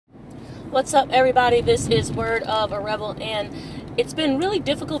What's up, everybody? This is Word of a Rebel, and it's been really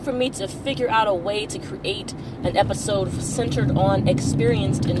difficult for me to figure out a way to create an episode centered on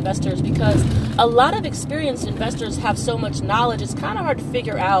experienced investors because a lot of experienced investors have so much knowledge. It's kind of hard to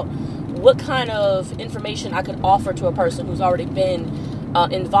figure out what kind of information I could offer to a person who's already been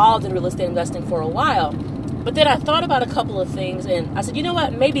involved in real estate investing for a while. But then I thought about a couple of things, and I said, you know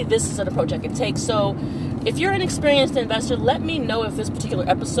what, maybe this is an approach I can take. So if you're an experienced investor, let me know if this particular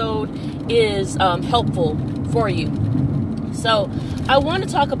episode is helpful for you. So I want to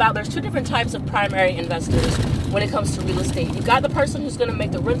talk about, there's two different types of primary investors when it comes to real estate. You've got the person who's going to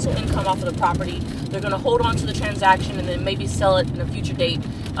make the rental income off of the property. They're going to hold on to the transaction and then maybe sell it in a future date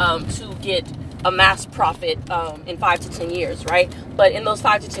to get a mass profit in 5 to 10 years, right? But in those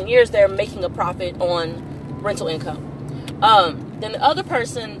 5 to 10 years, they're making a profit on rental income. Then the other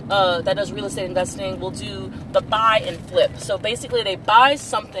person that does real estate investing will do the buy and flip. So basically they buy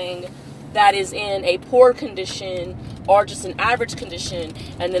something that is in a poor condition or just an average condition,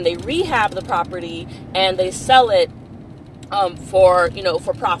 and then they rehab the property and they sell it for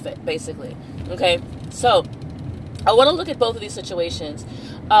profit, basically. Okay, so I want to look at both of these situations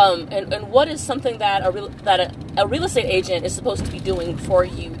and what is something that a real estate agent is supposed to be doing for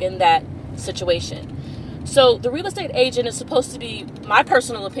you in that situation. So the real estate agent is supposed to be, my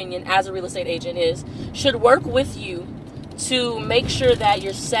personal opinion as a real estate agent should work with you to make sure that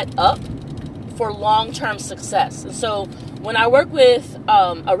you're set up for long-term success. And so when I work with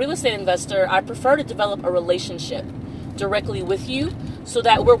a real estate investor, I prefer to develop a relationship directly with you so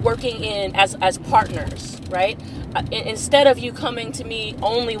that we're working in as partners, right? Instead of you coming to me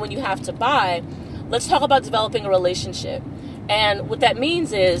only when you have to buy, let's talk about developing a relationship. And what that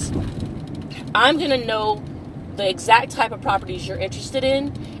means is I'm going to know the exact type of properties you're interested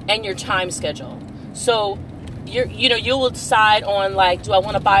in and your time schedule. So you will decide on, like, do I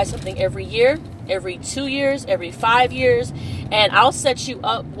want to buy something every year, every 2 years, every 5 years? And I'll set you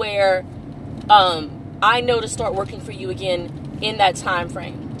up where I know to start working for you again in that time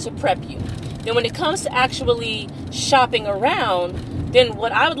frame to prep you. Then when it comes to actually shopping around, then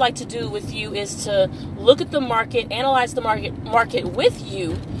what I would like to do with you is to look at the market, analyze the market with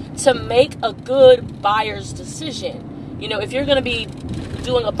you to make a good buyer's decision. You know, if you're going to be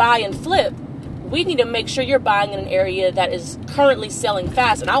doing a buy and flip, we need to make sure you're buying in an area that is currently selling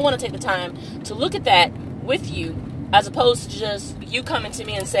fast. And I want to take the time to look at that with you, as opposed to just you coming to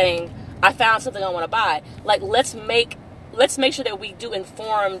me and saying, I found something I want to buy. Like, let's make sure that we do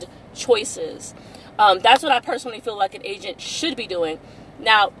informed choices. That's what I personally feel like an agent should be doing.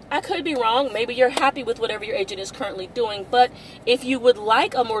 Now, I could be wrong. Maybe you're happy with whatever your agent is currently doing. But if you would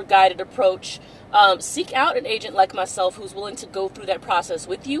like a more guided approach, seek out an agent like myself who's willing to go through that process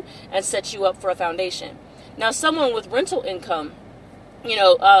with you and set you up for a foundation. Now, someone with rental income,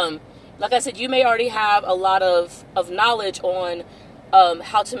 like I said, you may already have a lot of knowledge on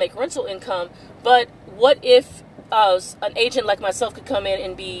how to make rental income. But what if an agent like myself could come in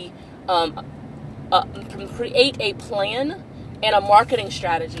and be create a plan and a marketing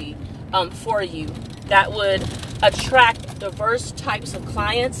strategy for you that would attract diverse types of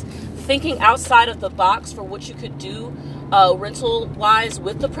clients, thinking outside of the box for what you could do rental-wise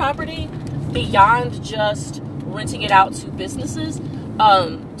with the property beyond just renting it out to businesses,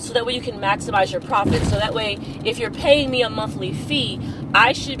 so that way you can maximize your profit. So that way, if you're paying me a monthly fee,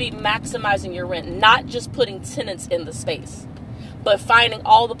 I should be maximizing your rent, not just putting tenants in the space, but finding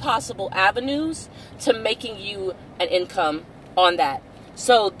all the possible avenues to making you an income on that.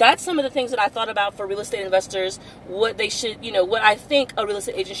 So that's some of the things that I thought about for real estate investors, what they should, what I think a real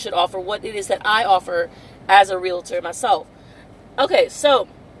estate agent should offer, what it is that I offer as a realtor myself. Okay, so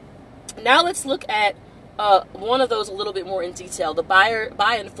now let's look at one of those a little bit more in detail, the buy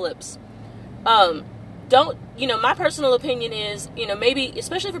and flips. My personal opinion is, maybe,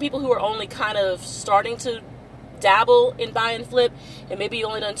 especially for people who are only kind of starting to dabble in buy and flip, and maybe you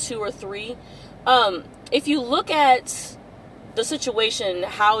only done 2 or 3. If you look at the situation,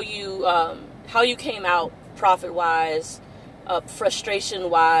 how you came out profit-wise,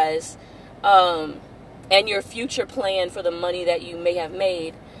 frustration-wise, and your future plan for the money that you may have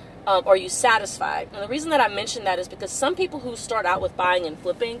made, are you satisfied? And the reason that I mention that is because some people who start out with buying and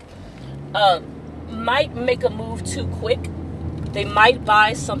flipping might make a move too quick. They might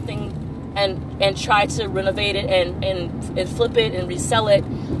buy something and try to renovate it and flip it and resell it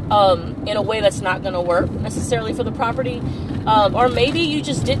in a way that's not going to work necessarily for the property. Or maybe you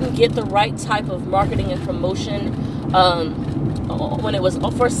just didn't get the right type of marketing and promotion when it was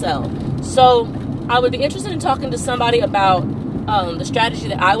for sale. So I would be interested in talking to somebody about the strategy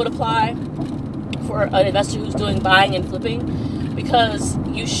that I would apply for an investor who's doing buying and flipping. because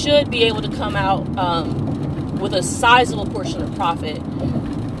you should be able to come out with a sizable portion of profit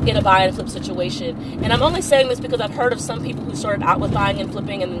in a buy and flip situation. And I'm only saying this because I've heard of some people who started out with buying and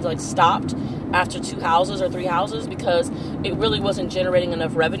flipping and then like stopped after 2 houses or 3 houses because it really wasn't generating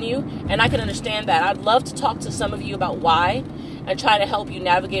enough revenue. And I can understand that. I'd love to talk to some of you about why and try to help you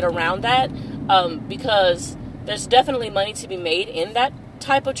navigate around that, because there's definitely money to be made in that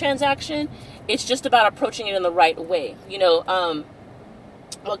type of transaction. It's just about approaching it in the right way. You know,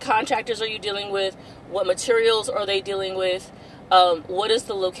 what contractors are you dealing with? What materials are they dealing with? What is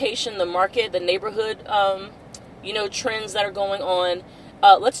the location, the market, the neighborhood, you know, trends that are going on?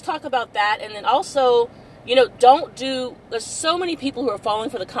 Let's talk about that. And then also, you know, there's so many people who are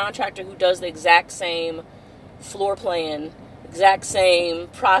falling for the contractor who does the exact same floor plan, exact same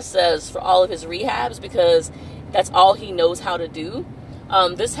process for all of his rehabs because that's all he knows how to do.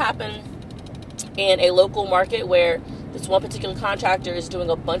 This happened in a local market where this one particular contractor is doing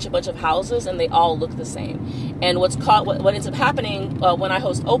a bunch of houses and they all look the same. And what ends up happening when I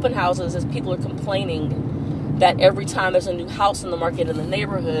host open houses is people are complaining that every time there's a new house in the market in the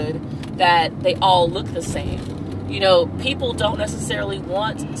neighborhood that they all look the same. You know, people don't necessarily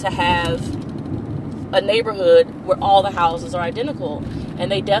want to have a neighborhood where all the houses are identical.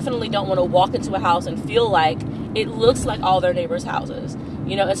 And they definitely don't want to walk into a house and feel like it looks like all their neighbors' houses.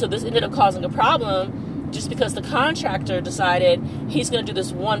 You know, and so this ended up causing a problem just because the contractor decided he's going to do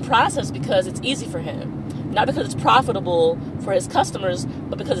this one process because it's easy for him. Not because it's profitable for his customers,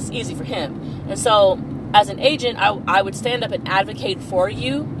 but because it's easy for him. And so, as an agent, I would stand up and advocate for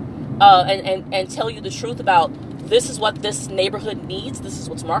you and tell you the truth about this is what this neighborhood needs, this is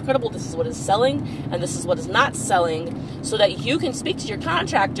what's marketable, this is what is selling, and this is what is not selling, so that you can speak to your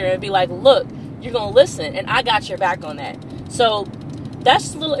contractor and be like, look, you're going to listen, and I got your back on that. So that's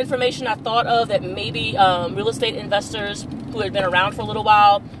just a little information I thought of that maybe real estate investors who had been around for a little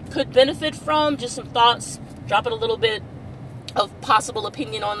while could benefit from. Just some thoughts, dropping a little bit of possible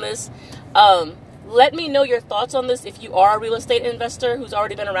opinion on this. Let me know your thoughts on this if you are a real estate investor who's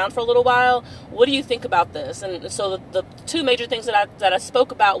already been around for a little while. What do you think about this? And so the 2 major things that I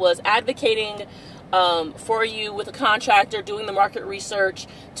spoke about was advocating for you with a contractor, doing the market research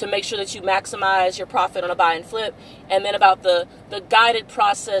to make sure that you maximize your profit on a buy and flip, and then about the guided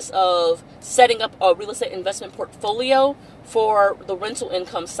process of setting up a real estate investment portfolio for the rental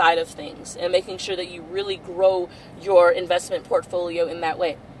income side of things and making sure that you really grow your investment portfolio in that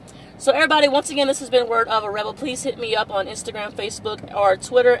way. So everybody, once again, this has been Word of a Rebel. Please hit me up on Instagram, Facebook, or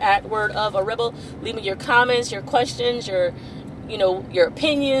Twitter at Word of a Rebel. Leave me your comments, your questions, your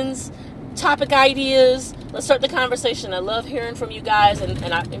opinions, topic ideas. Let's start the conversation. I love hearing from you guys,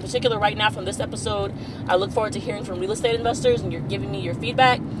 and I, in particular right now from this episode, I look forward to hearing from real estate investors, and you're giving me your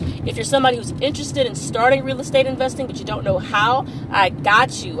feedback. If you're somebody who's interested in starting real estate investing, but you don't know how, I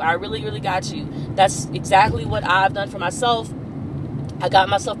got you. I really, really got you. That's exactly what I've done for myself. I got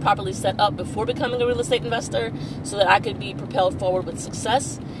myself properly set up before becoming a real estate investor so that I could be propelled forward with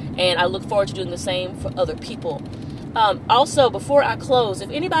success, and I look forward to doing the same for other people. Also, before I close,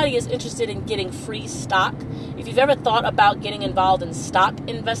 if anybody is interested in getting free stock, if you've ever thought about getting involved in stock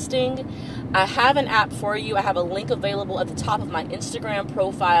investing, I have an app for you. I have a link available at the top of my Instagram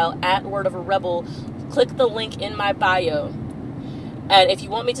profile at Word of a Rebel. Click the link in my bio. And if you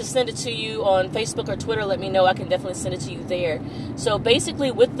want me to send it to you on Facebook or Twitter, let me know. I can definitely send it to you there. So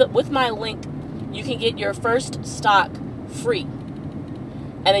basically, with my link, you can get your first stock free.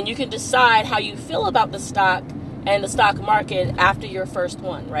 And then you can decide how you feel about the stock and the stock market after your first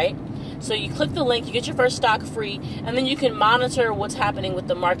one, right? So you click the link, you get your first stock free, and then you can monitor what's happening with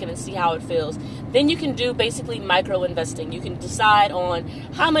the market and see how it feels. Then you can do basically micro investing. You can decide on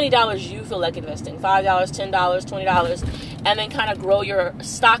how many dollars you feel like investing, $5, $10, $20, and then kind of grow your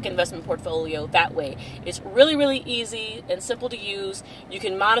stock investment portfolio that way. It's really, really easy and simple to use. You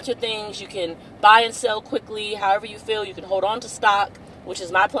can monitor things. You can buy and sell quickly, however you feel. You can hold on to stock, which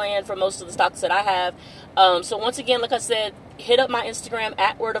is my plan for most of the stocks that I have. So once again, like I said, hit up my Instagram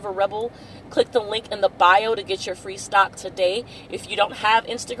at Word of a Rebel. Click the link in the bio to get your free stock today. If you don't have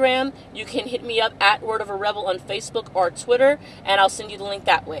Instagram, you can hit me up at Word of a Rebel on Facebook or Twitter, and I'll send you the link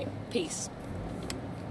that way. Peace.